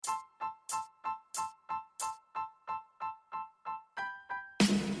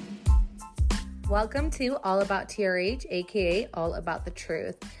Welcome to All About TRH, aka All About the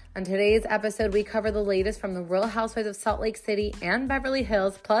Truth. On today's episode, we cover the latest from the Real Housewives of Salt Lake City and Beverly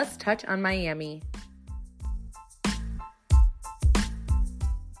Hills, plus touch on Miami.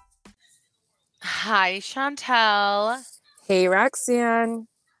 Hi, Chantel. Hey, Roxanne.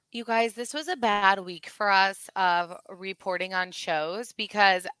 You guys, this was a bad week for us of reporting on shows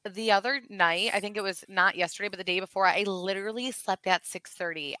because the other night, I think it was not yesterday, but the day before, I literally slept at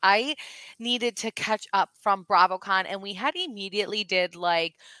 6:30. I needed to catch up from BravoCon, and we had immediately did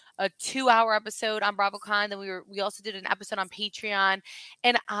like a 2-hour episode on BravoCon. Then we also did an episode on Patreon,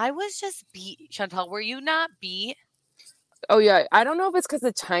 and I was just beat. Chantel, were you not beat? Oh, yeah. I don't know if it's because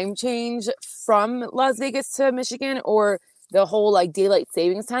the time change from Las Vegas to Michigan or the whole like daylight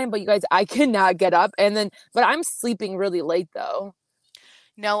savings time, but you guys, I cannot get up. But I'm sleeping really late though.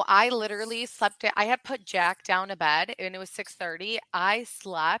 No, I literally slept I had put Jack down to bed and it was 6:30. I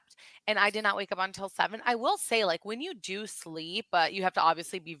slept and I did not wake up until 7. I will say, like, when you do sleep, but you have to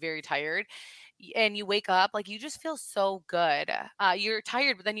obviously be very tired and you wake up, like, you just feel so good. You're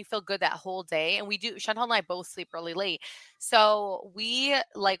tired, but then you feel good that whole day. And Chantal and I both sleep really late. So we're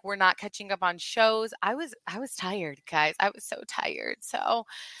not catching up on shows. I was tired, guys. I was so tired. So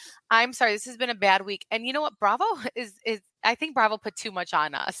I'm sorry, this has been a bad week. And you know what? Bravo is I think Bravo put too much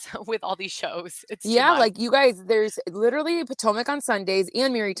on us with all these shows. It's too much. Like you guys, there's literally Potomac on Sundays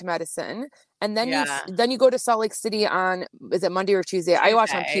and Married to Medicine. And then you go to Salt Lake City on, is it Monday or Tuesday? I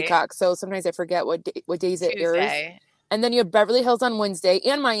watch on Peacock, so sometimes I forget what days it airs. And then you have Beverly Hills on Wednesday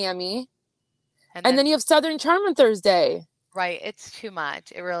and Miami. And then you have Southern Charm on Thursday. Right. It's too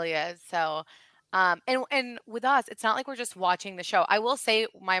much. It really is. So and with us, it's not like we're just watching the show. I will say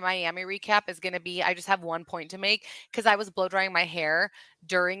my Miami recap is going to be, I just have one point to make because I was blow drying my hair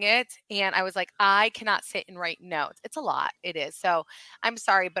during it. And I was like, I cannot sit and write notes. It's a lot. It is. So I'm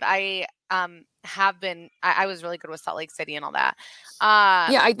sorry, but I I was really good with Salt Lake City and all that.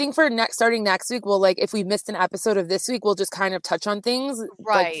 I think starting next week, we'll if we missed an episode of this week, we'll just kind of touch on things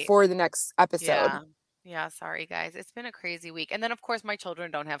for the next episode. Yeah, sorry guys. It's been a crazy week. And then of course my children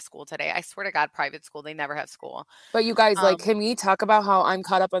don't have school today. I swear to God, private school, they never have school. But you guys, can we talk about how I'm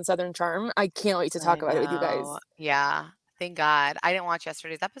caught up on Southern Charm? I can't wait to talk about it with you guys. Yeah, thank God. I didn't watch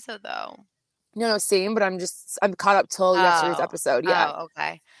yesterday's episode though. No, same, but I'm caught up till yesterday's episode. Yeah. Oh,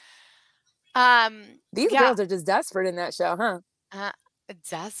 okay. These girls are just desperate in that show, huh?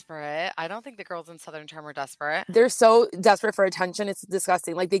 Desperate. I don't think the girls in Southern Charm are desperate. They're so desperate for attention. It's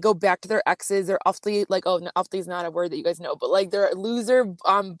disgusting. Like they go back to their exes. They're awfully awfully is not a word that you guys know, but they're loser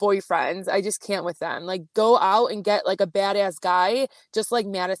boyfriends. I just can't with them. Like go out and get a badass guy, just like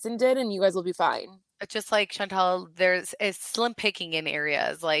Madison did, and you guys will be fine. Just like Chantal, there's slim picking in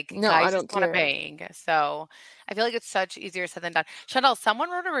areas. Like no, guys I don't just want to bang. So I feel like it's such easier said than done. Chantal,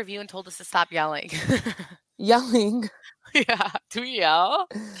 someone wrote a review and told us to stop yelling. Yelling? Yeah. Do we yell?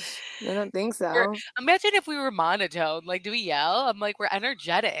 I don't think so. Imagine if we were monotone. Like, do we yell? I'm like, we're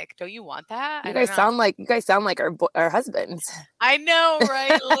energetic. Don't you want that? You guys sound like our husbands. I know,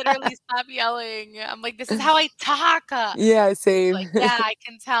 right? Literally, stop yelling. I'm like, this is how I talk. Yeah, same. Like, yeah, I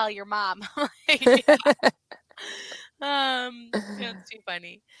can tell your mom. It's too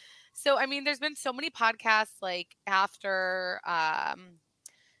funny. So, I mean, there's been so many podcasts after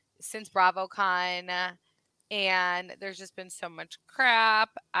since BravoCon. And there's just been so much crap.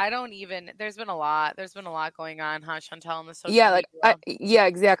 There's been a lot going on, huh, Chantel, on the social media?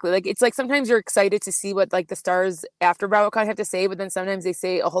 Exactly. It's sometimes you're excited to see what the stars after BravoCon have to say, but then sometimes they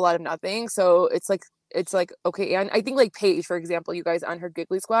say a whole lot of nothing. So it's okay. And I think Paige, for example, you guys on her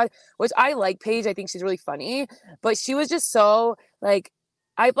Giggly Squad, which I like Paige. I think she's really funny, but she was just so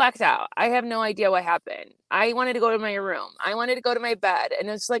I blacked out. I have no idea what happened. I wanted to go to my room. I wanted to go to my bed. And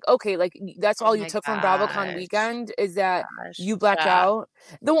it's okay, that's all you took from BravoCon weekend is that you blacked out.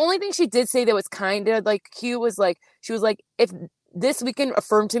 The only thing she did say that was kind of cute was she was if this weekend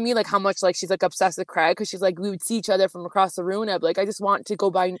affirmed to me how much she's obsessed with Craig, because she's we would see each other from across the room and I'd be I just want to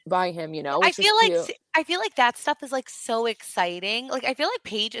go by him, you know. I feel like that stuff is so exciting. I feel like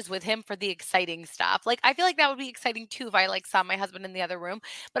Paige is with him for the exciting stuff. I feel like that would be exciting too if I saw my husband in the other room.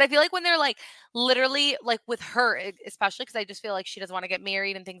 But I feel like when they're literally with her, especially because I just feel she doesn't want to get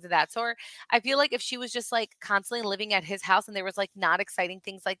married and things of that sort. I feel like if she was just constantly living at his house and there was not exciting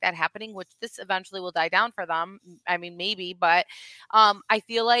things like that happening, which this eventually will die down for them. I mean, maybe, but I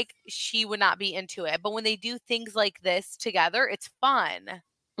feel like she would not be into it. But when they do things like this together, it's fun.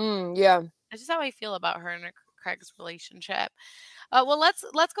 Yeah. That's just how I feel about her and Craig's relationship. Well, let's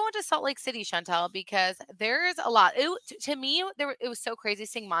go into Salt Lake City, Chantel, because there's a lot. To me, it was so crazy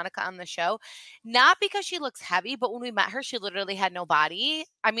seeing Monica on the show, not because she looks heavy, but when we met her, she literally had no body.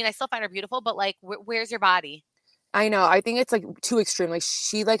 I mean, I still find her beautiful, but like, where's your body? I know. I think it's like too extreme. Like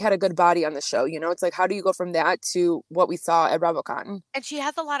she like had a good body on the show, you know? It's like how do you go from that to what we saw at BravoCon? And she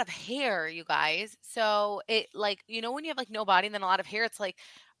has a lot of hair, you guys. So it like, when you have like no body and then a lot of hair, it's like,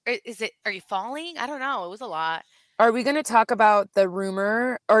 are you falling? I don't know. It was a lot. Are we going to talk about the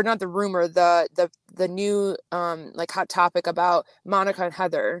rumor or not the rumor, the new like hot topic about Monica and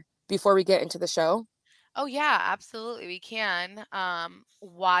Heather before we get into the show? Oh yeah, absolutely. We can.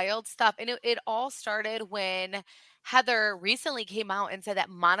 Wild stuff. And it all started when Heather recently came out and said that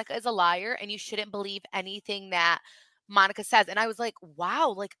Monica is a liar and you shouldn't believe anything that Monica says. And I was like,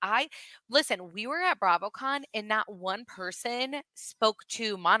 wow, like listen, we were at BravoCon and not one person spoke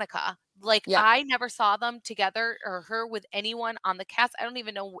to Monica. Like Yeah. I never saw them together or her with anyone on the cast. I don't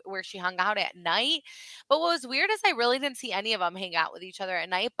even know where she hung out at night. But what was weird is I really didn't see any of them hang out with each other at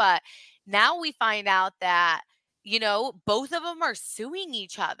night. But now we find out that, both of them are suing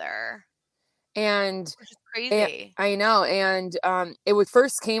each other, And which is crazy. I know. And it would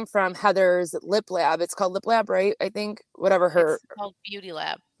first came from Heather's Lip Lab. It's called Lip Lab, right? I think whatever her It's called Beauty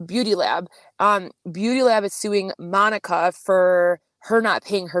Lab. Beauty Lab. Beauty Lab is suing Monica for her not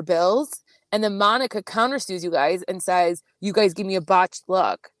paying her bills. And then Monica countersues you guys and says, you guys give me a botched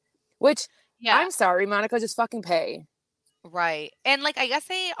look. Which Yeah, I'm sorry, Monica, just fucking pay. right. And like I guess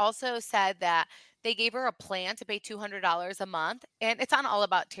they also said that they gave her a plan to pay $200 a month, and it's on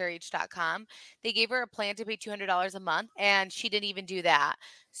allabouttrh.com. They gave her a plan to pay $200 a month, and she didn't even do that.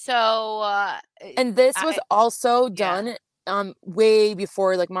 So, And this was I also yeah. done way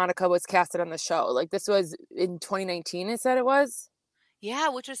before like Monica was casted on the show. Like this was in 2019, it said it was. Yeah,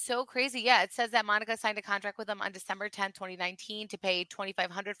 which was so crazy. Yeah, it says that Monica signed a contract with them on December 10th, 2019 to pay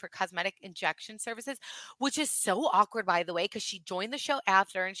 2,500 for cosmetic injection services, which is so awkward by the way cuz she joined the show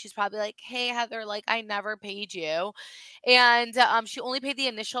after and she's probably like, "Hey Heather, like I never paid you." And she only paid the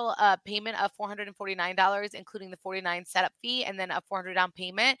initial payment of $449 including the 49 setup fee and then a 400 down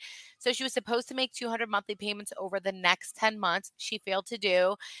payment. So she was supposed to make 200 monthly payments over the next 10 months. She failed to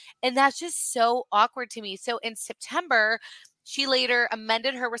do. And that's just so awkward to me. So in September, she later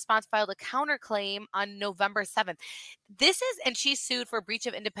amended her response, filed a counterclaim on November 7th. And she sued for breach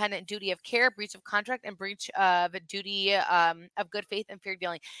of independent duty of care, breach of contract, and breach of duty of good faith and fair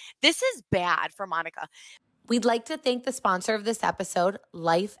dealing. This is bad for Monica. We'd like to thank the sponsor of this episode,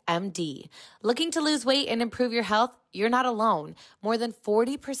 LifeMD. Looking to lose weight and improve your health? You're not alone. More than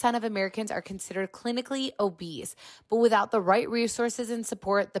 40% of Americans are considered clinically obese, but without the right resources and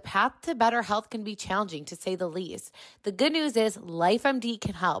support, the path to better health can be challenging to say the least. The good news is LifeMD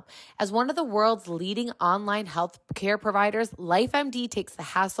can help. As one of the world's leading online health care providers, LifeMD takes the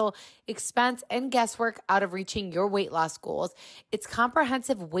hassle, expense, and guesswork out of reaching your weight loss goals. Its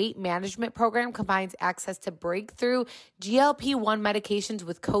comprehensive weight management program combines access to breakthrough GLP-1 medications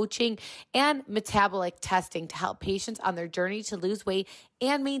with coaching and metabolic testing to help patients on their journey to lose weight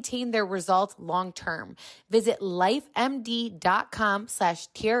and maintain their results long term. Visit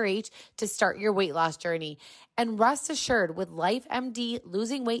lifemd.com/TRH to start your weight loss journey. And rest assured, with LifeMD,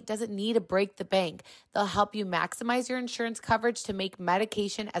 losing weight doesn't need to break the bank. They'll help you maximize your insurance coverage to make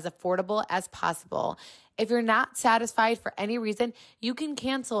medication as affordable as possible. If you're not satisfied for any reason, you can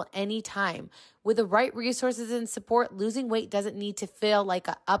cancel anytime. With the right resources and support, losing weight doesn't need to feel like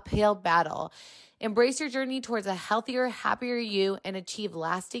an uphill battle. Embrace your journey towards a healthier, happier you and achieve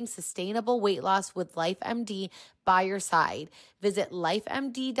lasting, sustainable weight loss with LifeMD by your side. Visit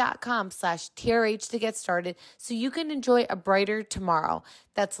lifemd.com/TRH to get started so you can enjoy a brighter tomorrow.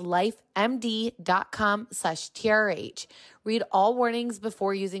 That's lifemd.com/TRH. Read all warnings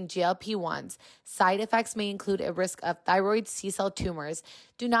before using GLP-1s. Side effects may include a risk of thyroid C-cell tumors.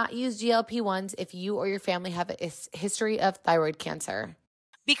 Do not use GLP-1s if you or your family have a history of thyroid cancer.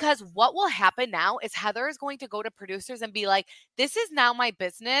 Because what will happen now is Heather is going to go to producers and be like, this is now my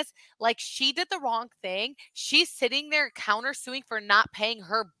business. Like, she did the wrong thing. She's sitting there countersuing for not paying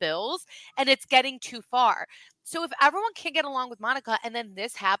her bills, and it's getting too far. So if everyone can get along with Monica and then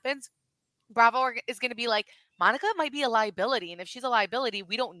this happens, is going to be like, Monica might be a liability. And if she's a liability,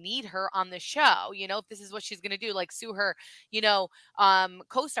 we don't need her on the show. If this is what she's going to do, like sue her,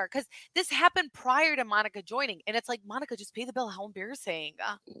 co-star. Because this happened prior to Monica joining. And it's like, Monica, just pay the bill. How embarrassing.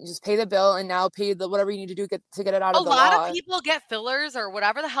 You just pay the bill and now pay the whatever you need to do to get it out A of the lot of law. people get fillers or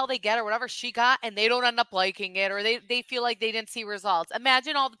whatever the hell they get or whatever she got, and they don't end up liking it or they feel like they didn't see results.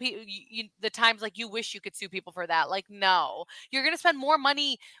 Imagine all the people, the times like you wish you could sue people for that. Like, no, you're going to spend more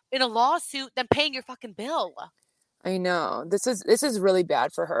money in a lawsuit than paying your fucking bill. I know. This is really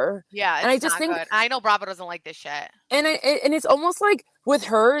bad for her. Yeah, And I it's just not think good. I know Bravo doesn't like this shit. and it's almost like with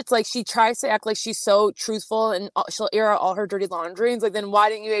her, it's like she tries to act like she's so truthful and she'll air out all her dirty laundry. And it's like, then why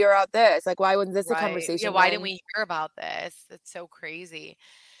didn't you air out this? Like, why wasn't this a Right. Yeah, conversation why didn't then? we hear about this? It's so crazy.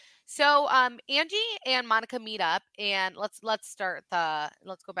 So, Angie and Monica meet up, and let's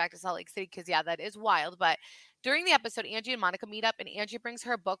go back to Salt Lake City because yeah, that is wild. But during the episode, Angie and Monica meet up, and Angie brings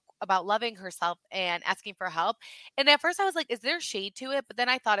her a book about loving herself and asking for help. And at first, I was like, "Is there shade to it?" But then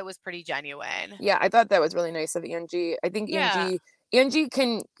I thought it was pretty genuine. Yeah, I thought that was really nice of Angie. I think Yeah, Angie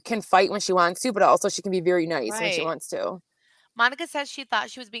can fight when she wants to, but also she can be very nice when she right. wants to. Monica says she thought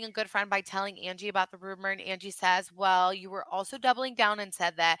she was being a good friend by telling Angie about the rumor, and Angie says, "Well, you were also doubling down and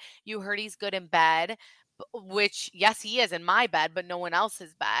said that you heard he's good in bed, which, yes, he is in my bed, but no one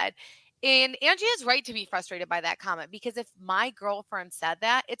else's bed." And Angie is right to be frustrated by that comment because if my girlfriend said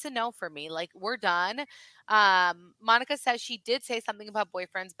that, it's a no for me. Like, we're done. Monica says she did say something about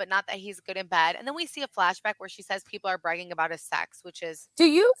boyfriends, but not that he's good in bed. And then we see a flashback where she says people are bragging about his sex, which is the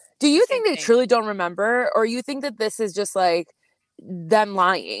Do you same think they thing. truly don't remember, or you think that this is just like them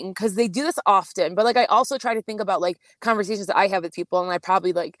lying? Because they do this often. But like, I also try to think about like conversations that I have with people, and I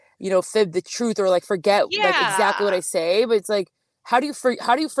probably like fib the truth or like forget like exactly what Yeah. I say. But it's like, how do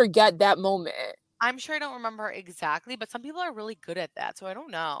you forget that moment? I'm sure I don't remember exactly, but some people are really good at that, so I don't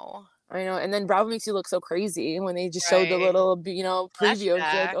know. I know. And then Bravo makes you look so crazy when they just showed the Right. little preview, and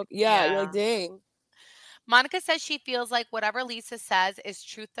you're like, Flashback. oh yeah, you're like, Yeah. dang. Monica says she feels like whatever Lisa says is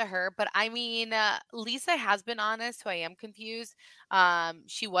truth to her, but I mean, Lisa has been honest, so I am confused.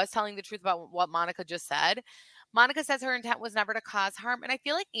 She was telling the truth about what Monica just said. Monica says her intent was never to cause harm, and I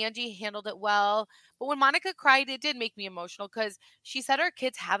feel like Angie handled it well. But when Monica cried, it did make me emotional because she said her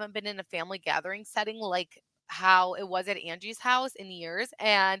kids haven't been in a family gathering setting like how it was at Angie's house in years,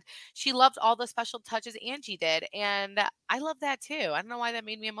 and she loved all the special touches Angie did, and I love that too. I don't know why that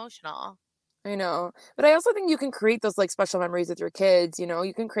made me emotional. I know. But I also think you can create those like special memories with your kids.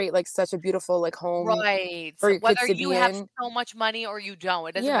 You can create like such a beautiful like home Right. for your kids Whether to you be have in. so much money or you don't,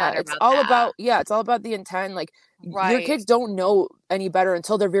 it doesn't Yeah, matter it's about all that. about the intent. Like your Right. kids don't know any better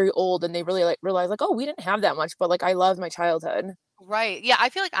until they're very old and they really like realize like, oh, we didn't have that much, but like I loved my childhood. Right. Yeah, I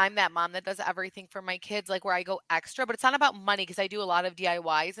feel like I'm that mom that does everything for my kids, like where I go extra, but it's not about money because I do a lot of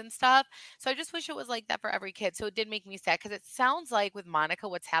DIYs and stuff. So I just wish it was like that for every kid. So it did make me sad because it sounds like with Monica,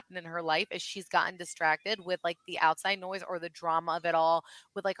 what's happened in her life is she's gotten distracted with like the outside noise or the drama of it all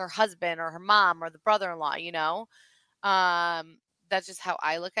with like her husband or her mom or the brother-in-law. Um, that's just how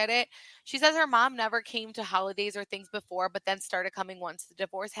I look at it. She says her mom never came to holidays or things before, but then started coming once the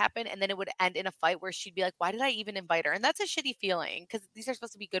divorce happened, and then it would end in a fight where she'd be like, "Why did I even invite her?" And that's a shitty feeling because these are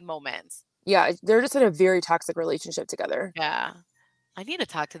supposed to be good moments. Yeah, they're just in a very toxic relationship together. Yeah, I need to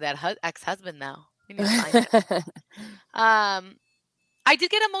talk to that ex-husband now. We need to find him. Um, I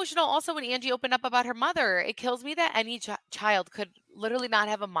did get emotional also when Angie opened up about her mother. It kills me that any child could literally not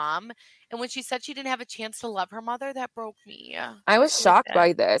have a mom, and when she said she didn't have a chance to love her mother, that broke me. I It was was really shocked sad.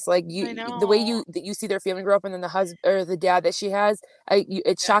 by this. Like I the way know. you see their family grow up, and then the husband or the dad that she has,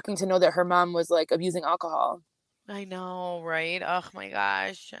 it's Yeah. shocking to know that her mom was like abusing alcohol. I know, right? Oh my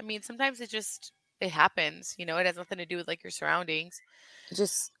gosh. I mean, sometimes it happens, it has nothing to do with like your surroundings. It's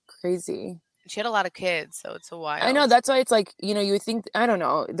just crazy. She had a lot of kids, so it's so I know wild. that's why it's like, you would think, I don't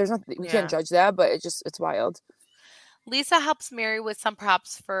know, there's not we can't Yeah. judge that, but it's wild. Lisa helps Mary with some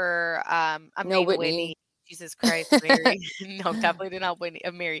props for I'm No, saying Whitney. Whitney. Jesus Christ, Mary. No, definitely didn't help Whitney,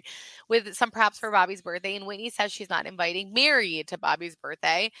 Mary with some props for Bobby's birthday. And Whitney says she's not inviting Mary to Bobby's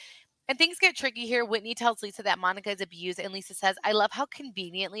birthday. And things get tricky here. Whitney tells Lisa that Monica is abused, and Lisa says, I love how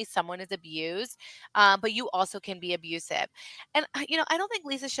conveniently someone is abused, but you also can be abusive. And, I don't think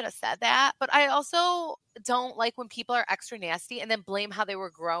Lisa should have said that, but I also don't like when people are extra nasty and then blame how they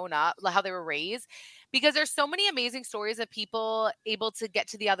were grown up, like how they were raised, because there's so many amazing stories of people able to get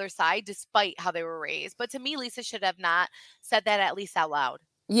to the other side despite how they were raised. But to me, Lisa should have not said that at least out loud.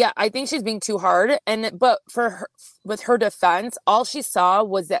 Yeah, I think she's being too hard. But for her, with her defense, all she saw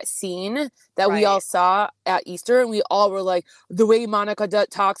was that scene that we all Right. saw at Easter, and we all were like, the way Monica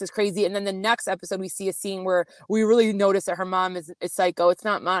talks is crazy. And then the next episode, we see a scene where we really notice that her mom is psycho. It's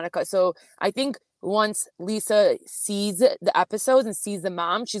not Monica. So I think once Lisa sees the episodes and sees the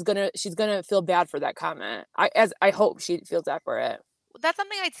mom, she's gonna feel bad for that comment. I hope she feels that for it. That's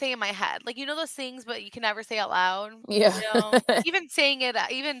something I'd say in my head. Like, those things, but you can never say out loud. Yeah. Even saying it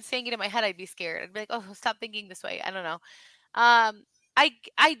in my head, I'd be scared. I'd be like, "Oh, stop thinking this way." I don't know. Um,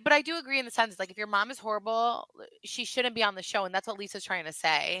 but I do agree in the sense, like, if your mom is horrible, she shouldn't be on the show, and that's what Lisa's trying to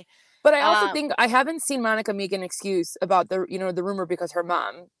say. But I also Um, think I haven't seen Monica make an excuse about the rumor because her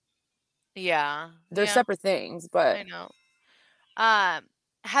mom. Yeah. They're Yeah. separate things, but I know. Um,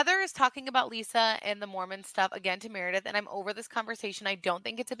 Heather is talking about Lisa and the Mormon stuff again to Meredith, and I'm over this conversation. I don't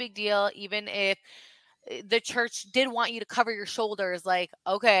think it's a big deal, even if the church did want you to cover your shoulders. Like,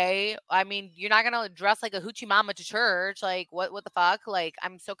 okay, I mean, you're not gonna dress like a hoochie mama to church. Like, what the fuck? Like,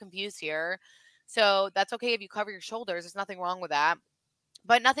 I'm so confused here. So that's okay if you cover your shoulders. There's nothing wrong with that.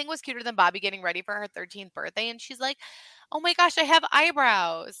 But nothing was cuter than Bobby getting ready for her 13th birthday, and she's like, "Oh my gosh, I have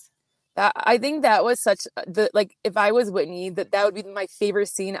eyebrows." that I think that was such the like if I was Whitney, that would be my favorite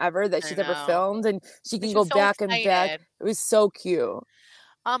scene ever that I she's ever know. filmed, and she And can she go was so back and back. excited. It was so cute.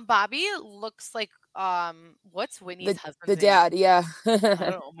 Bobby looks like, what's Whitney's The husband's name? dad, yeah. I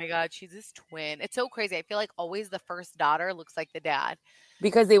don't know. Oh my god, she's his twin. It's so crazy. I feel like always the first daughter looks like the dad.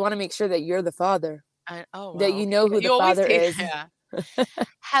 Because they want to make sure that you're the father, Oh, that wow, you okay. know Yeah, who the you always father say is. yeah.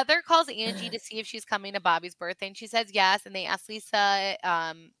 Heather calls Angie to see if she's coming to Bobby's birthday, and she says yes. And they ask Lisa,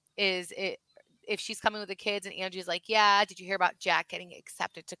 is it if she's coming with the kids? And Angie's like, yeah. Did you hear about Jack getting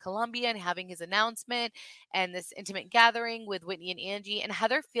accepted to Columbia and having his announcement and this intimate gathering with Whitney and Angie? And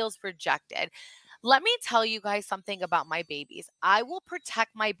Heather feels rejected. Let me tell you guys something about my babies. I will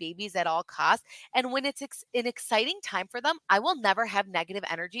protect my babies at all costs. And when it's an exciting time for them, I will never have negative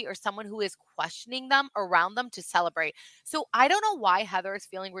energy or someone who is questioning them around them to celebrate. So I don't know why Heather is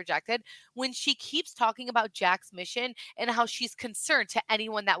feeling rejected when she keeps talking about Jack's mission and how she's concerned to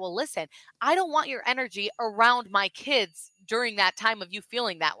anyone that will listen. I don't want your energy around my kids during that time of you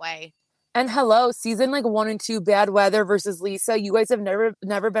feeling that way. And hello, season like 1 and 2, Bad Weather versus Lisa. You guys have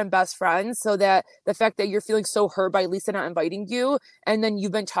never been best friends. So that the fact that you're feeling so hurt by Lisa not inviting you, and then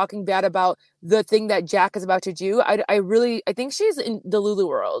you've been talking bad about the thing that Jack is about to do. I think she's in the Lulu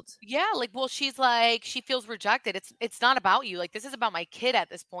world. Yeah, like, well, she's like, she feels rejected. It's not about you. Like, this is about my kid at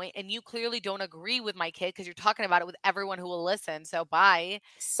this point, and you clearly don't agree with my kid because you're talking about it with everyone who will listen. So bye.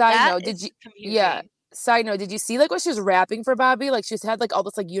 Side That note, is did you? Yeah. confusing. Side note, did you see like what she was rapping for Bobby? Like she's had like all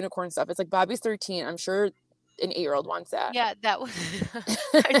this like unicorn stuff. It's like Bobby's 13. I'm sure an 8-year-old wants that. Yeah, that was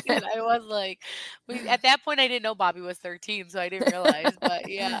I did. I was like, at that point I didn't know Bobby was 13, so I didn't realize. But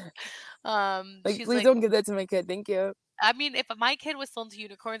yeah. Like, She's please like, don't give that to my kid. Thank you. I mean, if my kid was still into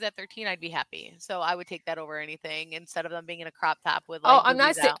unicorns at 13, I'd be happy. So I would take that over anything instead of them being in a crop top with Oh, like I'm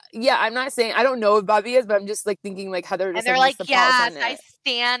not boobies saying. out. Yeah, I'm not saying. I don't know if Bobby is, but I'm just like thinking like Heather And just they're like like, missed the pulse "Yes, on I it.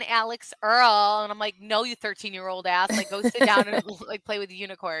 stan Alex Earl." And I'm like, "No, you 13-year-old ass. Like, go sit down and like play with the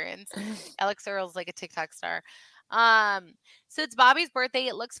unicorns." Alex Earl's like a TikTok star. Um, so it's Bobby's birthday.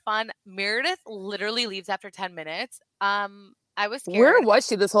 It looks fun. Meredith literally leaves after 10 minutes. I was Where scared. was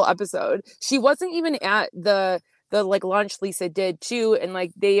she this whole episode? She wasn't even at the like lunch Lisa did too, and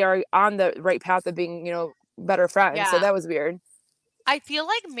like they are on the right path of being better friends. So Yeah. that was weird. I feel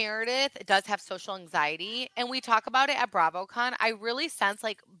like Meredith does have social anxiety, and we talk about it at BravoCon. I really sense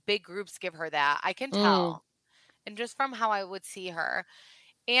like big groups give her that. I can Mm. tell. And just from how I would see her.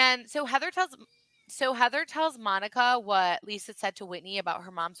 And so Heather tells Monica what Lisa said to Whitney about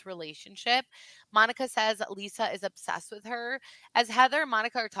her mom's relationship. Monica says that Lisa is obsessed with her. As Heather and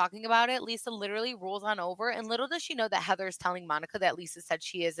Monica are talking about it, Lisa literally rolls on over, and little does she know that Heather is telling Monica that Lisa said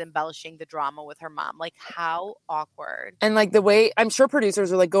she is embellishing the drama with her mom. Like, how awkward. And like the way I'm sure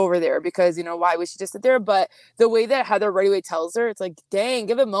producers are like go over there because why would she just sit there? But the way that Heather right away tells her, it's like, dang,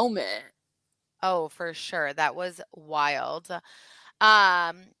 give a moment. Oh, for sure. That was wild.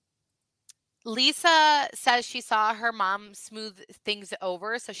 Um, Lisa says she saw her mom smooth things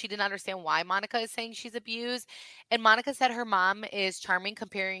over, so she didn't understand why Monica is saying she's abused. And Monica said her mom is charming,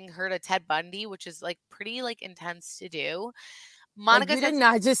 comparing her to Ted Bundy, which is like pretty like intense to do. Like Monica says,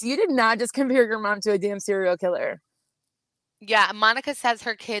 you did not just compare your mom to a damn serial killer. yeah, Monica says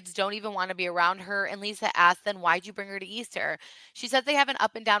her kids don't even want to be around her. And Lisa asks, then why'd you bring her to Easter? She says they have an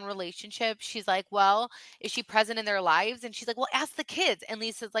up and down relationship. She's like, well, is she present in their lives? And she's like, well, ask the kids. And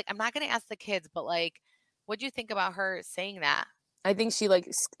Lisa's like, I'm not going to ask the kids, but like, what do you think about her saying that? I think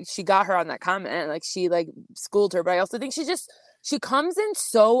she got her on that comment, like she like schooled her, but I also think she comes in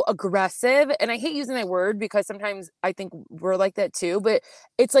so aggressive, and I hate using that word because sometimes I think we're like that too, but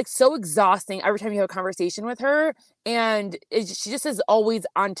it's like so exhausting every time you have a conversation with her, and she just is always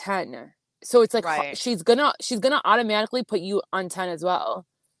on 10. So it's like Right. she's gonna automatically put you on 10 as well.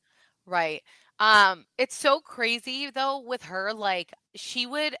 Right. It's so crazy though with her, like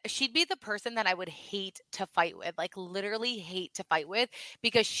she'd be the person that I would hate to fight with, like literally hate to fight with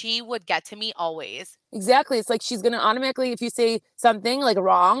because she would get to me always. Exactly. It's like she's gonna automatically, if you say something like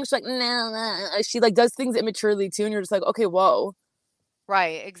wrong, she's like, no. She like does things immaturely too, and you're just like, okay, whoa.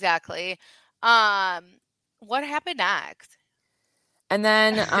 Right, exactly. Um, what happened next? And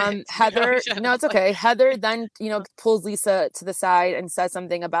then Heather, no, it's okay. Heather then, pulls Lisa to the side and says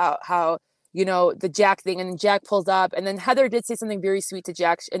something about how, the Jack thing. And then Jack pulls up. And then Heather did say something very sweet to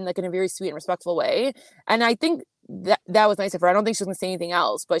Jack in like in a very sweet and respectful way. And I think that was nice of her. I don't think she was gonna say anything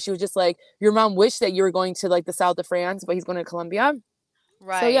else, but she was just like, your mom wished that you were going to like the south of France, but he's going to Colombia.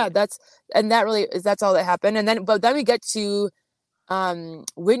 So yeah, Right. that's all that happened. And then we get to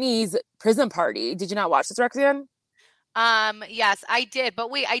Whitney's prison party. Did you not watch this, Roxanne? Yes, I did.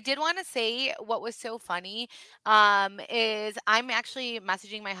 But wait, I did want to say what was so funny, is I'm actually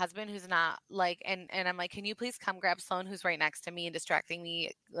messaging my husband who's not like, and I'm like, can you please come grab Sloan who's right next to me and distracting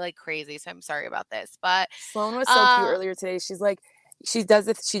me like crazy? So I'm sorry about this. But, Sloan was so cute uh, earlier today. She's like, she does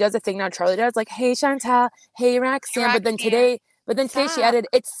a thing now Charlie does, like, hey Chantal, hey hey, Roxanne. Roxanne, But then today she stop. added,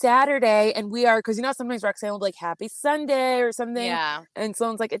 it's Saturday and we are, because sometimes Roxanne will be like, happy Sunday or something. Yeah. And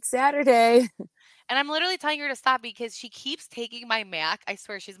Sloan's like, it's Saturday. And I'm literally telling her to stop because she keeps taking my Mac. I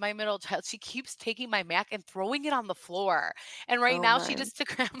swear she's my middle child. She keeps taking my Mac and throwing it on the floor. And right Oh now she my. just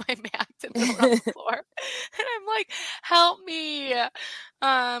took grab my Mac to throw it on the floor. And I'm like, help me.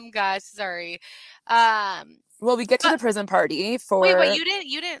 Gosh, sorry. Um, Well, we get to but the prison party wait, but for, you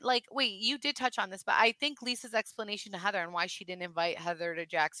didn't like wait, you did touch on this, but I think Lisa's explanation to Heather and why she didn't invite Heather to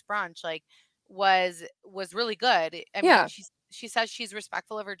Jack's brunch, like, was really good. I mean, yeah, she says she's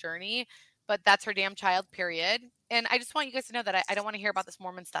respectful of her journey, but that's her damn child, period. And I just want you guys to know that I don't want to hear about this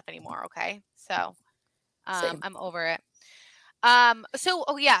Mormon stuff anymore, okay? So, same. I'm over it. So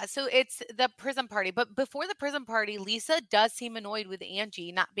oh yeah, so it's the prison party. But before the prison party, Lisa does seem annoyed with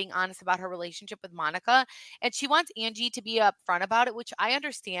Angie not being honest about her relationship with Monica. And she wants Angie to be upfront about it, which I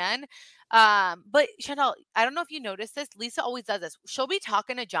understand. But Chantal, I don't know if you noticed this. Lisa always does this. She'll be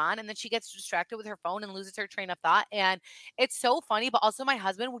talking to John and then she gets distracted with her phone and loses her train of thought. And it's so funny, but also my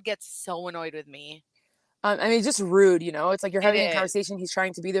husband would get so annoyed with me. I mean, it's just rude, It's like you're It having a is. conversation, he's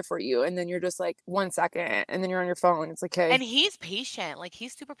trying to be there for you, and then you're just like 1 second, and then you're on your phone. It's like, okay, And he's patient. Like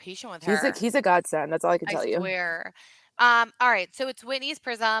he's super patient with he's a her. he's a godsend. That's all I can I tell you. swear. All right, so it's Whitney's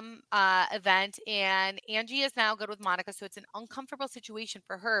Prism event, and Angie is now good with Monica, so it's an uncomfortable situation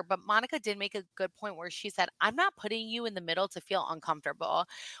for her. But Monica did make a good point where she said, "I'm not putting you in the middle to feel uncomfortable,"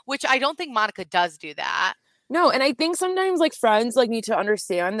 which I don't think Monica does do that. No, and I think sometimes like friends like need to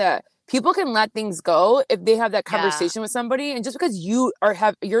understand that people can let things go if they have that Yeah, conversation with somebody, and just because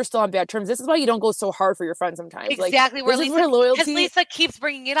you're still on bad terms, this is why you don't go so hard for your friend sometimes. Like exactly. Where this is Lisa, where because loyalty, Lisa keeps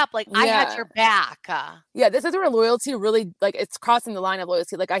bringing it up, like I had yeah, your back. yeah, this is where loyalty really like it's crossing the line of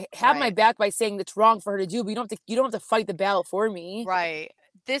loyalty. Like I have my Right. back by saying that's wrong for her to do, but you don't have to fight the battle for me. Right.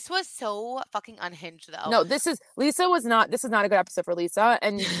 This was so fucking unhinged, though. No, this is not a good episode for Lisa,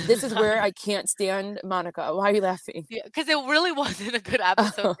 and this is where I can't stand Monica. Why are you laughing? Yeah, because it really wasn't a good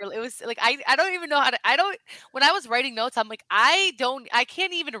episode Oh, for it was like I don't even know how to I don't when I was writing notes, I'm like, I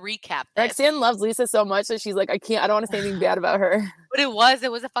can't even recap this. Roxanne loves Lisa so much that she's like, I don't want to say anything bad about her. But it was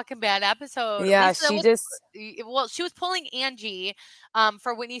a fucking bad episode. Yeah, Lisa she was just well, she was pulling Angie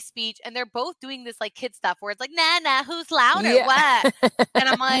for Whitney's speech, and they're both doing this like kid stuff where it's like, nah, nah, who's louder? yeah. What? And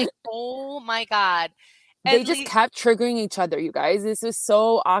I'm like, oh my God. They And just kept triggering each other, you guys. This is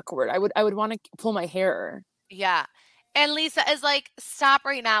so awkward. I would want to pull my hair. Yeah. And Lisa is like, "Stop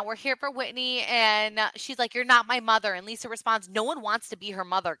right now. We're here for Whitney." And she's like, "You're not my mother." And Lisa responds, "No one wants to be her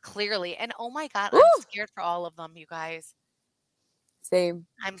mother, clearly." And oh my God, I'm Woo! scared for all of them, you guys. Same.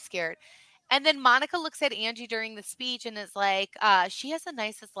 I'm scared. And then Monica looks at Angie during the speech and is like, she has the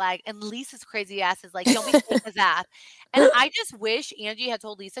nicest leg. And Lisa's crazy ass is like, don't be fake as that. And I just wish Angie had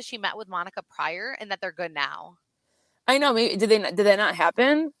told Lisa she met with Monica prior and that they're good now. I know. Maybe did that not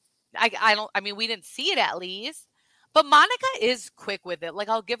happen? I don't I mean, we didn't see it at least. But Monica is quick with it. Like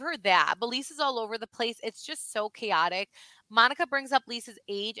I'll give her that. But Lisa's all over the place. It's just so chaotic. Monica brings up Lisa's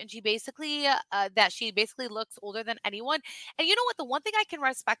age and she basically looks older than anyone. And you know what? The one thing I can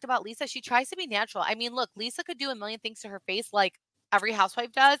respect about Lisa, she tries to be natural. I mean, look, Lisa could do a million things to her face like every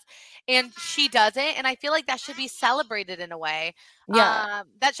housewife does, and she doesn't. And I feel like that should be celebrated in a way. Yeah.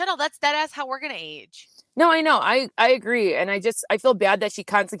 That Chanel, that's how we're gonna age. No, I know. I agree, and I feel bad that she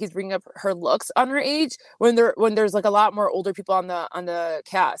constantly keeps bringing up her looks on her age when there's like a lot more older people on the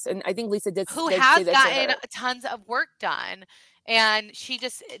cast, and I think Lisa Who did say has that to gotten her. tons of work done, and she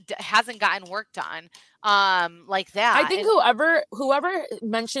just hasn't gotten work done, like I that, think and whoever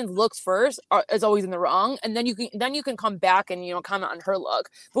mentions looks first is always in the wrong, and then you can come back and comment on her look.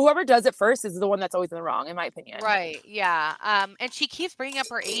 But whoever does it first is the one that's always in the wrong, in my opinion. right, yeah, and she keeps bringing up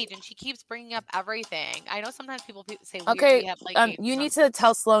her age, and she keeps bringing up everything. I know sometimes people say we Okay, have, like, age you need bumps. to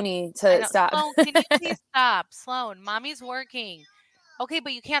tell Sloane I to know. stop. "Sloan, can you please stop? Sloan, mommy's working." "Okay,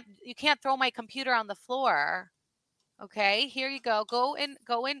 but you can't throw my computer on the floor." Okay, here you go. Go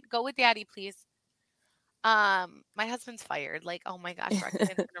with daddy, please. My husband's fired. Like, oh my gosh,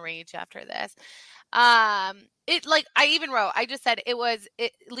 Roxanne's gonna rage after this. It like I even wrote, I just said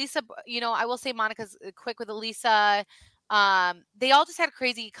Lisa, I will say Monica's quick with Elisa. They all just had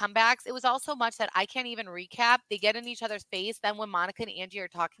crazy comebacks. It was all so much that I can't even recap. They get in each other's face. Then when Monica and Angie are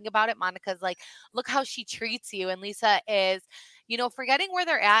talking about it, Monica's like, look how she treats you. And Lisa is, forgetting where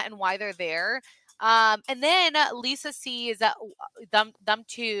they're at and why they're there. And then Lisa sees them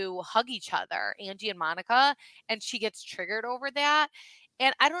two hug each other, Angie and Monica, and she gets triggered over that.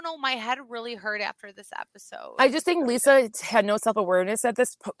 And I don't know, my head really hurt after this episode. I just think Lisa had no self-awareness at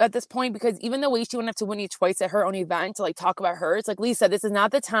this point, because even the way she went up to Winnie twice at her own event to like talk about her, it's like, Lisa, this is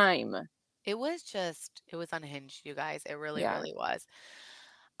not the time. It was unhinged, you guys. It really, Yeah. really was.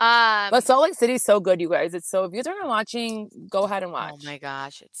 But Salt Lake City's so good, you guys. It's so, if you turn on watching, go ahead and Oh watch. my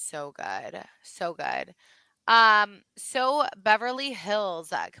gosh, it's so good. So good. So Beverly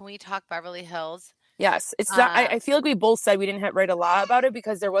Hills, can we talk Beverly Hills? Yes, it's not. Uh, I feel like we both said we didn't write a lot about it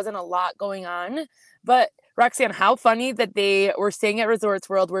because there wasn't a lot going on. But Roxanne, how funny that they were staying at Resorts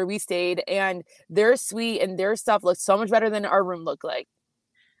World where we stayed, and their suite and their stuff looked so much better than our room looked like.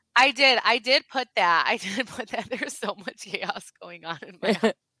 I did put that. I did put that. There's so much chaos going on in my house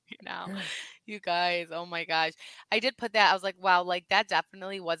right now. You guys, oh my gosh. I did put that. I was like, wow, like that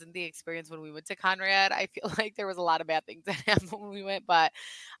definitely wasn't the experience when we went to Conrad. I feel like there was a lot of bad things that happened when we went, but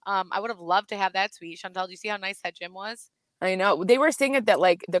I would have loved to have that suite. Chantal, do you see how nice that gym was? I know they were staying at that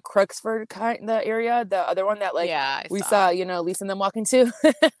like the Crooksford kind the area, the other one that like Yeah, I we saw. saw, Lisa and them walking to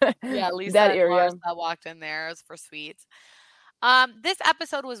Yeah, Lisa that and area. Larsa walked in there. It was for sweets. This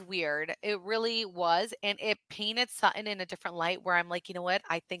episode was weird. It really was, and it painted Sutton in a different light where I'm like, you know what?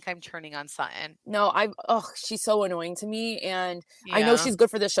 I think I'm turning on Sutton. No, she's so annoying to me, and I know Yeah. she's good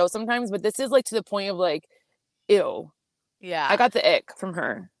for the show sometimes, but this is like to the point of like, ew. I Yeah. got the ick from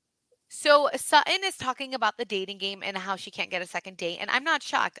her. So Sutton is talking about the dating game and how she can't get a second date. And I'm not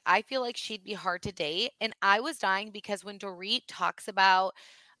shocked. I feel like she'd be hard to date. And I was dying because when Dorit talks about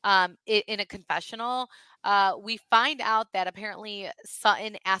it in a confessional, we find out that apparently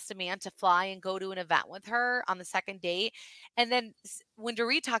Sutton asked a man to fly and go to an event with her on the second date. And then when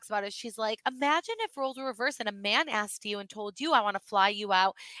Dorit talks about it, she's like, imagine if roles were reversed and a man asked you and told you, I want to fly you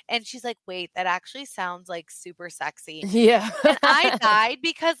out. And she's like, wait, that actually sounds like super sexy. Yeah. And I died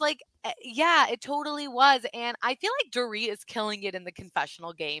because, like, yeah, it totally was, and I feel like Dorit is killing it in the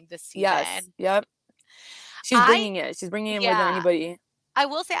confessional game this Yes. season. Yep. She's I bringing it. She's bringing it more than Yeah, anybody. I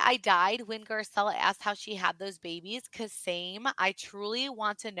will say I died when Garcella asked how she had those babies. Cause same, I truly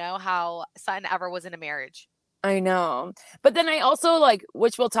want to know how Sutton ever was in a marriage. I know. But then I also like,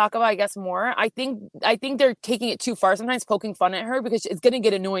 which we'll talk about, I guess, more. I think they're taking it too far, sometimes poking fun at her because it's gonna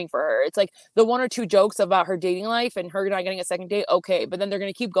get annoying for her. It's like the one or two jokes about her dating life and her not getting a second date, okay, but then they're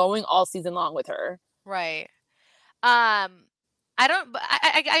gonna keep going all season long with her. Right. Um, I don't but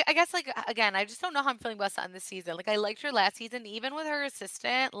I guess, like, again, I just don't know how I'm feeling about Sutton this season. Like, I liked her last season, even with her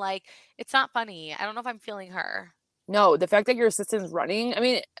assistant, like, it's not funny. I don't know if I'm feeling her. No, the fact that your assistant's running, I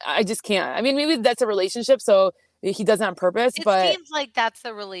mean, I just can't. I mean, maybe that's a relationship, so he does it on purpose, It but seems like that's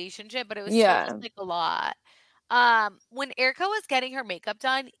the relationship, but it was still just, yeah. like, a lot. When Erica was getting her makeup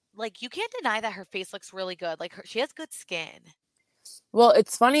done, like, you can't deny that her face looks really good, like, she has good skin. Well,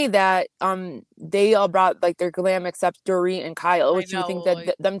 it's funny that they all brought like their glam except Dory and Kyle, I which you think know, that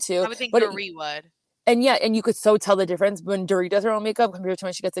like, them too. I would think But Dorit would. and yeah, and you could so tell the difference when Dory does her own makeup compared to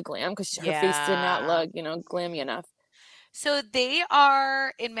when she gets a glam because her face did not Yeah. look, glammy enough. So they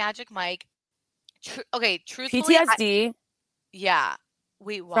are in Magic Mike. Okay, truthfully, PTSD yeah.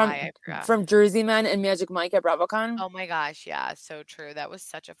 Wait, from why? I forgot. Jersey Men and Magic Mike at BravoCon. Oh my gosh, yeah, so true. That was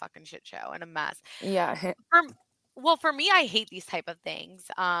such a fucking shit show and a mess. Yeah, For Well, for me, I hate these type of things.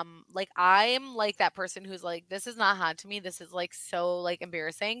 Like I'm like that person who's like, this is not hot to me. This is like so like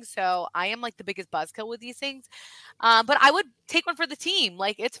embarrassing. So I am like the biggest buzzkill with these things. But I would take one for the team.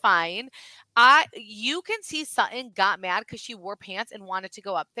 Like it's fine. You can see Sutton got mad because she wore pants and wanted to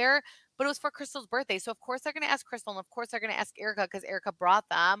go up there, but it was for Crystal's birthday. So of course they're gonna ask Crystal, and of course they're gonna ask Erica because Erica brought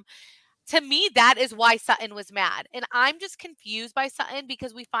them. To me, that is why Sutton was mad. And I'm just confused by Sutton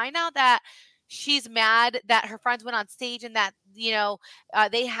because we find out that she's mad that her friends went on stage and that,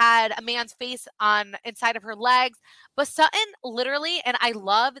 they had a man's face on inside of her legs. But Sutton literally, and I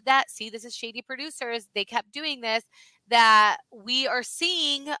love that, see, this is shady producers. They kept doing this, that we are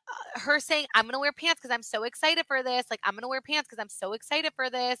seeing her saying, I'm going to wear pants because I'm so excited for this. Like, I'm going to wear pants because I'm so excited for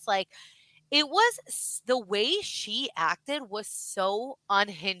this. Like, it was the way she acted was so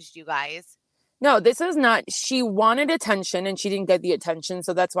unhinged, you guys. no, this is not. She wanted attention and she didn't get the attention,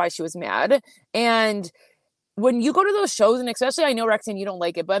 so that's why she was mad. And when you go to those shows, and especially I know Rexan, you don't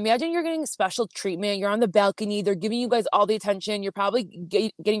like it, but imagine you're getting special treatment. You're on the balcony. They're giving you guys all the attention. You're probably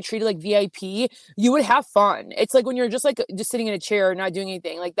getting treated like VIP. You would have fun. It's like when you're just like just sitting in a chair, not doing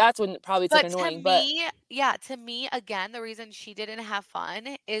anything. Like that's when probably it's like But to annoying. But me, yeah, to me, again, the reason she didn't have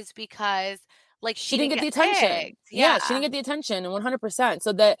fun is because, like, she she didn't didn't get the get attention. picked. Yeah, she didn't Yeah, get the attention, and 100%.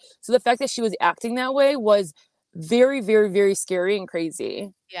 So the fact that she was acting that way was very, very, very scary and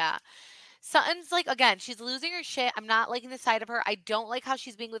crazy. yeah. Sutton's like, again, she's losing her shit. I'm not liking the side of her. I don't like how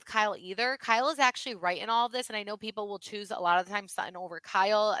she's being with Kyle either. Kyle is actually right in all of this, and I know people will choose a lot of the time Sutton over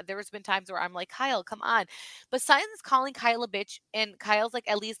Kyle. There's been times where I'm like, Kyle, come on. But Sutton's calling Kyle a bitch, and Kyle's like,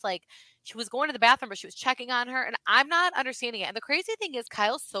 at least like she was going to the bathroom, but she was checking on her, and I'm not understanding it. And the crazy thing is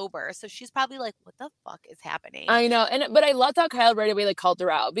Kyle's sober, so she's probably like, what the fuck is happening? I know, and but I loved how Kyle right away like called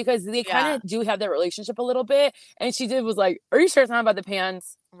her out because they kind Yeah. of do have that relationship a little bit, and she did was like, "Are you sure it's not about the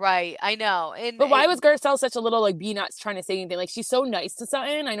pants?" Right. I know. And But why was Garcelle such a little like B not trying to say anything? Like she's so nice to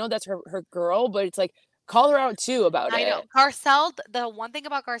Sutton. I know that's her girl, but it's like call her out too about I know. it. Garcelle, the one thing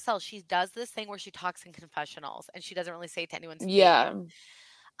about Garcelle, she does this thing where she talks in confessionals and she doesn't really say it to anyone's face. Yeah,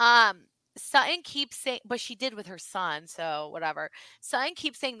 Um, Sutton keeps saying, but she did with her son, so whatever. Sutton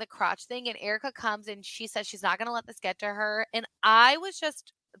keeps saying the crotch thing, and Erica comes and she says she's not gonna let this get to her. And I was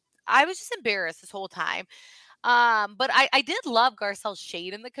just embarrassed this whole time. But I did love Garcelle's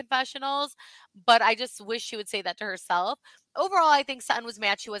shade in the confessionals, but I just wish she would say that to herself. Overall, I think Sutton was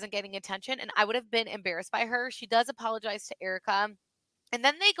mad she wasn't getting attention, and I would have been embarrassed by her. She does apologize to Erica. And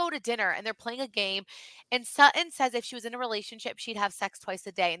then they go to dinner and they're playing a game. And Sutton says if she was in a relationship, she'd have sex twice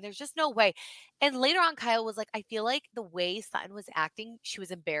a day. And there's just no way. And later on, Kyle was like, I feel like the way Sutton was acting, she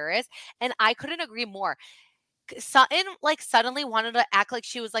was embarrassed. And I couldn't agree more. Sutton like suddenly wanted to act like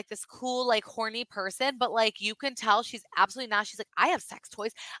she was like this cool, like horny person, but like you can tell she's absolutely not. She's like, I have sex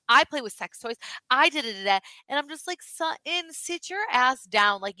toys. I play with sex toys. I did it. And I'm just like, Sutton, sit your ass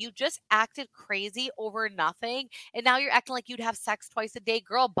down. Like you just acted crazy over nothing. And now you're acting like you'd have sex twice a day.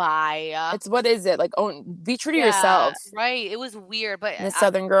 Girl, bye. it's what is it like? Oh, be true to Yeah, yourself, right. It was weird, but Miss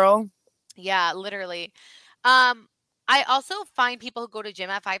Southern girl. yeah, literally. Um, I also find people who go to gym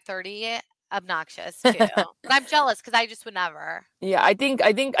at 5:30 obnoxious too. But I'm jealous because I just would never. Yeah,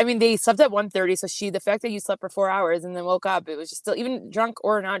 I mean they slept at 1:30, so the fact that you slept for 4 hours and then woke up, it was just still even drunk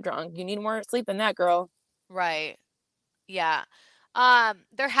or not drunk. You need more sleep than that, girl. Right. Yeah.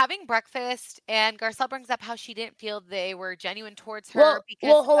 They're having breakfast and Garcelle brings up how she didn't feel they were genuine towards her Well,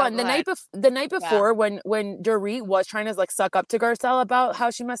 because hold oh, on. go ahead. The night Yeah. before, when Dorit was trying to like suck up to Garcelle about how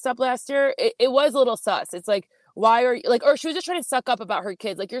she messed up last year, it was a little sus. It's like, why are you like, or she was just trying to suck up about her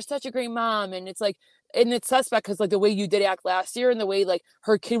kids. Like, you're such a great mom, and it's like, and it's suspect because like the way you did act last year and the way like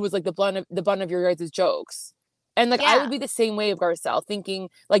her kid was like the butt of your guys' jokes. And like I Yeah. would be the same way of Garcelle, thinking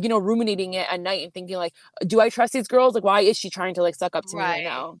like ruminating it at night and thinking like, do I trust these girls? Like, why is she trying to like suck up to me right Right.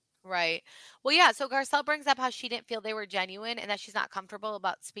 now? Right. Well, yeah, so Garcelle brings up how she didn't feel they were genuine and that she's not comfortable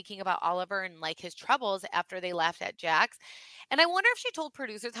about speaking about Oliver and like his troubles after they left at Jack's. And I wonder if she told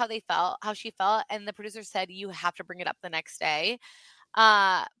producers how she felt, and the producer said you have to bring it up the next day.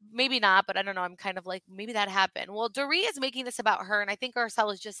 Maybe not, but I don't know. I'm kind of like, maybe that happened. Well, Dorit is making this about her, and I think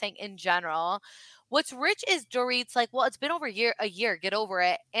Garcelle is just saying in general. What's rich is Dorit's like, well, it's been over a year, get over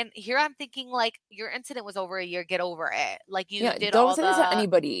it. And here I'm thinking like your incident was over a year, get over it. Like you Yeah, did don't all say that to the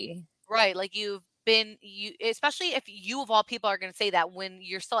anybody. right, like you've been you especially if you of all people are gonna say that when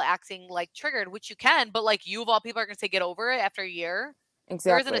you're still acting like triggered, which you can, but like you of all people are gonna say get over it after a year.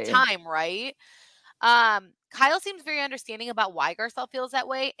 There isn't a Exactly. time, right? Kyle seems very understanding about why Garcelle feels that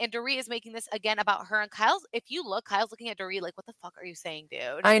way, and Dorit is making this again about her. And Kyle's, if you look, Kyle's looking at Dorit like, "What the fuck are you saying,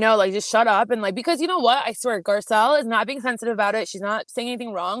 dude?" I know, like just shut up and like because you know what? I swear, Garcelle is not being sensitive about it. She's not saying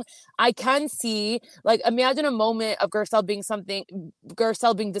anything wrong. I can see, like, imagine a moment of Garcelle being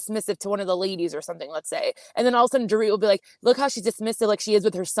dismissive to one of the ladies or something, let's say, and then all of a sudden Dorit will be like, "Look how she's dismissive, like she is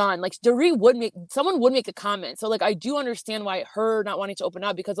with her son." Like someone would make a comment. So like, I do understand why her not wanting to open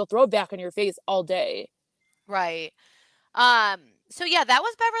up because they'll throw it back in your face all day. Right. So yeah, that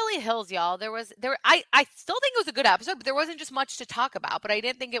was Beverly Hills, y'all. I still think it was a good episode, but there wasn't just much to talk about. But I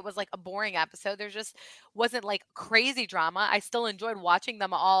didn't think it was like a boring episode. There just wasn't like crazy drama. I still enjoyed watching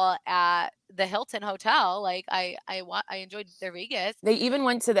them all at the Hilton Hotel. Like I enjoyed their Vegas. They even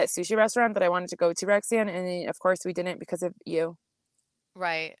went to that sushi restaurant that I wanted to go to, Rexian, and of course we didn't because of you.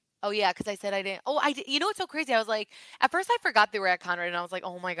 Right. Oh yeah, because I said I didn't. Oh, I did. You know what's so crazy? I was like, at first I forgot they were at Conrad, and I was like,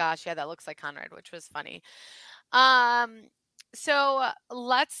 oh my gosh, yeah, that looks like Conrad, which was funny. Um, so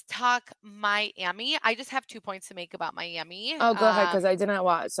let's talk Miami. I just have 2 points to make about Miami. Oh, go ahead because I did not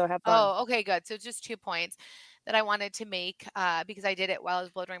watch, so have fun. Oh, okay, good. So just 2 points. that I wanted to make because I did it while I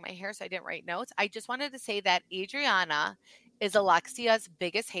was blow drying my hair, so I didn't write notes. I just wanted to say that Adriana is Alexia's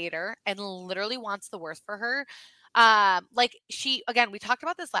biggest hater and literally wants the worst for her. Like she, again, we talked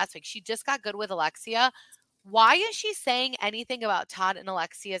about this last week. She just got good with Alexia. Why is she saying anything about Todd and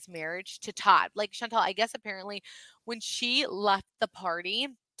Alexia's marriage to Todd? Like Chantal, I guess apparently when she left the party,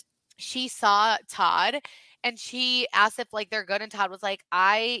 she saw Todd and she asked if like they're good and Todd was like,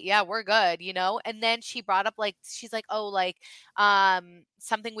 yeah, we're good, you know? And then she brought up like she's like, "Oh, like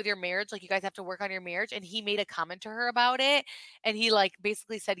something with your marriage, like you guys have to work on your marriage." And he made a comment to her about it and he like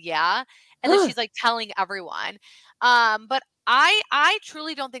basically said, "Yeah." And then she's like telling everyone. But I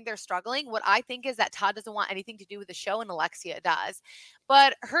truly don't think they're struggling. What I think is that Todd doesn't want anything to do with the show and Alexia does.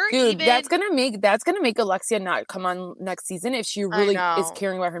 But her Dude, even that's gonna make Alexia not come on next season if she I really is know.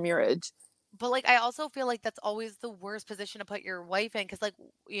 caring about her marriage. But, like, I also feel like that's always the worst position to put your wife in because, like,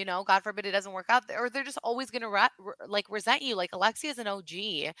 God forbid it doesn't work out, or they're just always gonna like, resent you, like, Alexia's an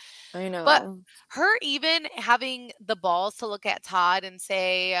OG. I But know. her even having the balls to look at Todd and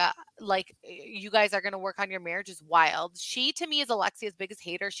say, like, "You guys are gonna work on your marriage" is wild. She, to me, is Alexia's biggest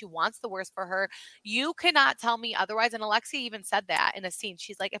hater. She wants the worst for her. You cannot tell me otherwise, and Alexia even said that in a scene.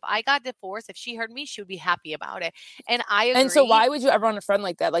 She's like, "If I got divorced, if she heard me, she would be happy about it." And I And so agree. why would you ever want a friend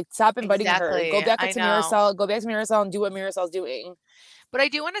like that? Like, stop inviting her. Go Exactly. back I to know. Marisol. Go back to Marisol and do what Marisol's doing. But I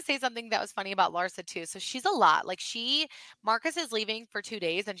do want to say something that was funny about Larsa too. So she's a lot. Like Marcus is leaving for 2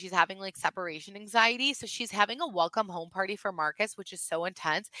 days and she's having like separation anxiety. So she's having a welcome home party for Marcus, which is so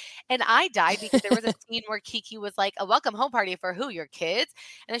intense. And I died because there was a scene where Kiki was like, "A welcome home party for who? Your kids?"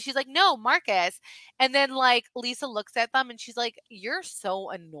 And then she's like, "No, Marcus." And then like Lisa looks at them and she's like, "You're so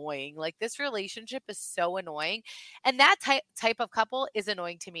annoying. Like this relationship is so annoying." And that type of couple is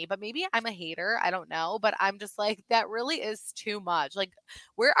annoying to me. But maybe I'm a hater. I don't know. But I'm just like, that really is too much. Like,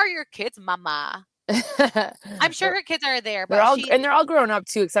 where are your kids, mama? I'm sure her kids are there, they're but all and they're all grown up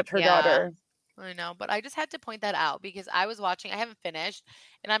too, except her yeah, daughter. I know. But I just had to point that out because I was watching, I haven't finished,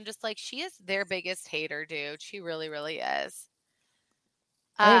 and I'm just like, she is their biggest hater, dude. She really, really is.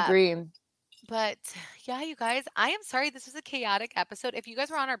 I Uh, agree. but yeah, you guys, I am sorry. This was a chaotic episode. If you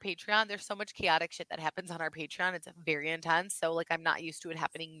guys were on our Patreon, there's so much chaotic shit that happens on our Patreon. It's very intense. So, like, I'm not used to it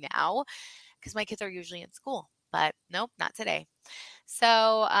happening now because my kids are usually in school. But nope, not today.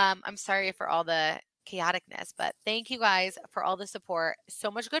 So I'm sorry for all the chaoticness, but thank you guys for all the support.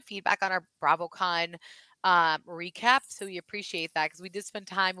 So much good feedback on our BravoCon recap. So we appreciate that because we did spend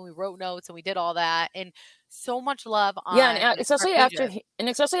time and we wrote notes and we did all that. And so much love Yeah, on and our pages.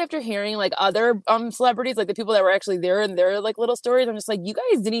 especially after hearing like other celebrities, like the people that were actually there and their like little stories, I'm just like, you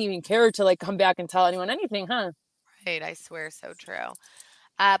guys didn't even care to like come back and tell anyone anything, huh? Right, I swear, so true.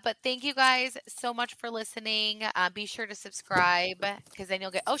 But thank you guys so much for listening. Be sure to subscribe because then you'll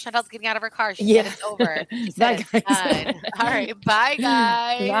get. Oh, Chantal's getting out of her car. She said Yeah. it's over. She said Bye, it's guys. done. All right. Bye,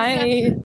 guys. Bye.